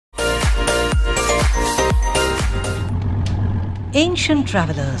Ancient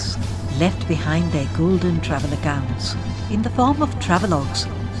travellers left behind their golden travel accounts in the form of travelogues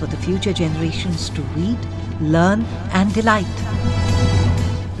for the future generations to read, learn and delight.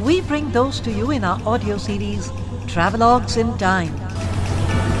 We bring those to you in our audio series, Travelogues in Time.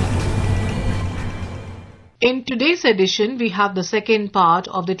 In today's edition, we have the second part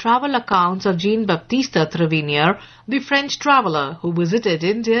of the travel accounts of Jean-Baptiste Tavernier, the French traveller who visited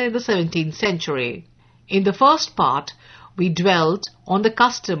India in the 17th century. In the first part, we dwelt on the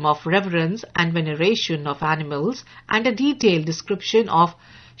custom of reverence and veneration of animals and a detailed description of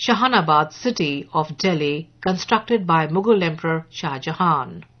Shahanabad city of Delhi, constructed by Mughal Emperor Shah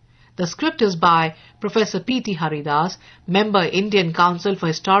Jahan. The script is by Professor P.T. Haridas, Member Indian Council for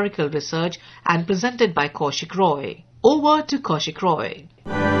Historical Research, and presented by Kaushik Roy. Over to Kaushik Roy.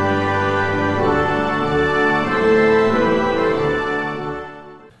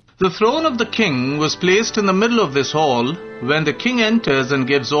 The throne of the king was placed in the middle of this hall when the king enters and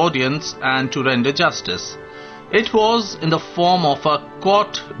gives audience and to render justice. It was in the form of a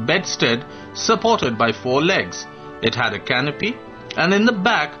court bedstead supported by 4 legs. It had a canopy, and in the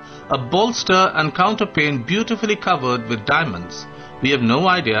back a bolster and counterpane beautifully covered with diamonds. We have no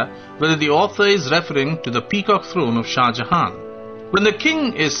idea whether the author is referring to the peacock throne of Shah Jahan. When the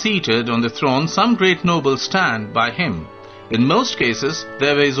king is seated on the throne, some great nobles stand by him. In most cases,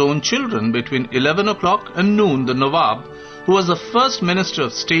 there were his own children. Between 11 o'clock and noon, the Nawab, who was the first minister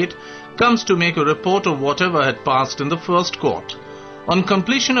of state, comes to make a report of whatever had passed in the first court. On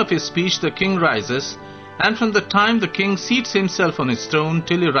completion of his speech, the king rises, and from the time the king seats himself on his throne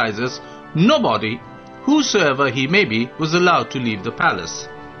till he rises, nobody, whosoever he may be, was allowed to leave the palace.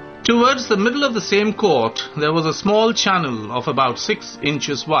 Towards the middle of the same court, there was a small channel of about 6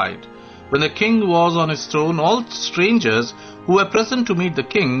 inches wide. When the king was on his throne, all strangers who were present to meet the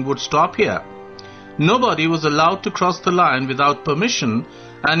king would stop here. Nobody was allowed to cross the line without permission,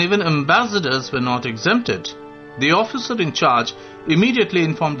 and even ambassadors were not exempted. The officer in charge immediately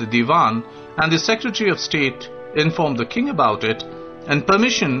informed the Divan, and the Secretary of State informed the king about it, and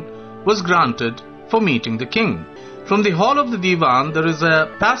permission was granted for meeting the king. From the hall of the Divan, there is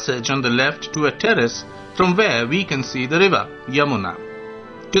a passage on the left to a terrace from where we can see the river, Yamuna.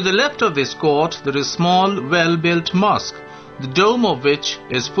 To the left of this court, there is a small, well-built mosque, the dome of which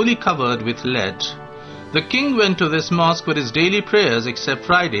is fully covered with lead. The king went to this mosque for his daily prayers except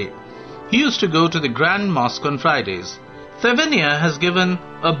Friday. He used to go to the Grand Mosque on Fridays. Tavernier has given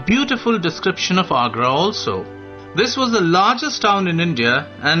a beautiful description of Agra also. This was the largest town in India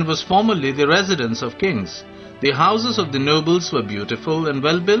and was formerly the residence of kings. The houses of the nobles were beautiful and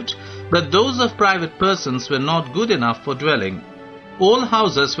well built, but those of private persons were not good enough for dwelling. All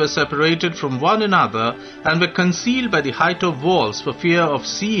houses were separated from one another and were concealed by the height of walls for fear of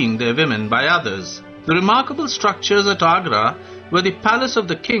seeing their women by others. The remarkable structures at Agra were the palace of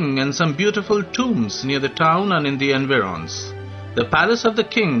the king and some beautiful tombs near the town and in the environs. The palace of the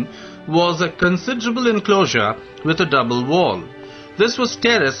king was a considerable enclosure with a double wall. This was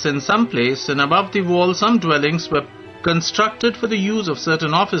terraced in some place, and above the wall some dwellings were constructed for the use of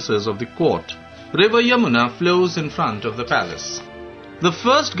certain officers of the court. River Yamuna flows in front of the palace. The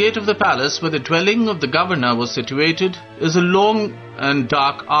first gate of the palace, where the dwelling of the governor was situated, is a long and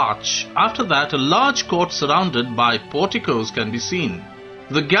dark arch. After that, a large court surrounded by porticos can be seen.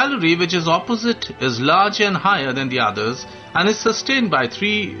 The gallery, which is opposite, is larger and higher than the others, and is sustained by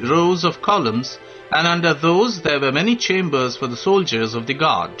 3 rows of columns, and under those there were many chambers for the soldiers of the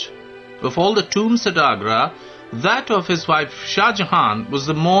guard. Of all the tombs at Agra, that of his wife Shah Jahan was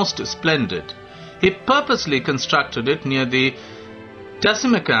the most splendid. He purposely constructed it near the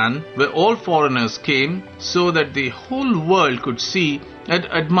Tamerlane, where all foreigners came, so that the whole world could see and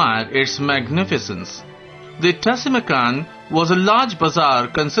admire its magnificence. The Tamerlane was a large bazaar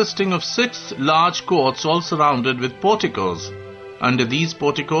consisting of 6 large courts, all surrounded with porticos. Under these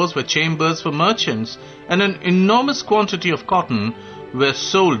porticos were chambers for merchants, and an enormous quantity of cotton were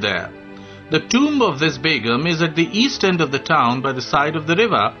sold there. The tomb of this Begum is at the east end of the town by the side of the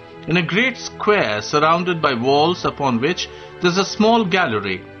river, in a great square surrounded by walls upon which there is a small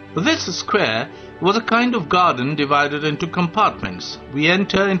gallery. This square was a kind of garden divided into compartments. We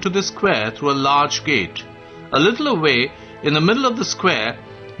enter into this square through a large gate. A little away, in the middle of the square,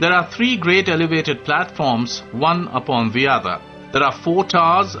 there are 3 great elevated platforms, one upon the other. There are 4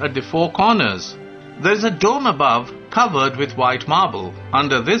 towers at the 4 corners. There is a dome above, covered with white marble.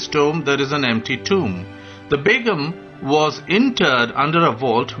 Under this dome there is an empty tomb. The Begum was interred under a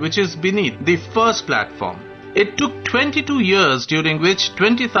vault which is beneath the first platform. It took 22 years, during which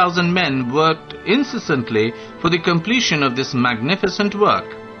 20,000 men worked incessantly for the completion of this magnificent work.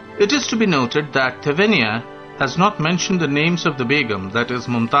 It is to be noted that Tavernier has not mentioned the names of the Begum, that is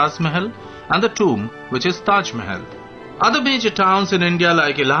Mumtaz Mahal, and the tomb, which is Taj Mahal. Other major towns in India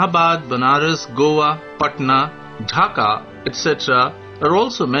like Allahabad, Banaras, Goa, Patna, Dhaka, etc. are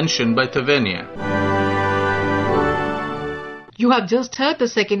also mentioned by Tavernier. You have just heard the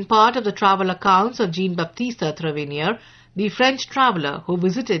second part of the travel accounts of Jean-Baptiste Tavernier, the French traveller who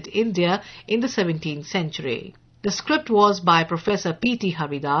visited India in the 17th century. The script was by Professor P.T.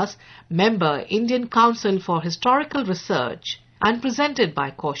 Haridas, member Indian Council for Historical Research, and presented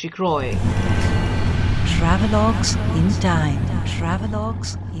by Kaushik Roy. Travelogues in time.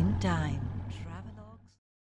 Travelogues in time.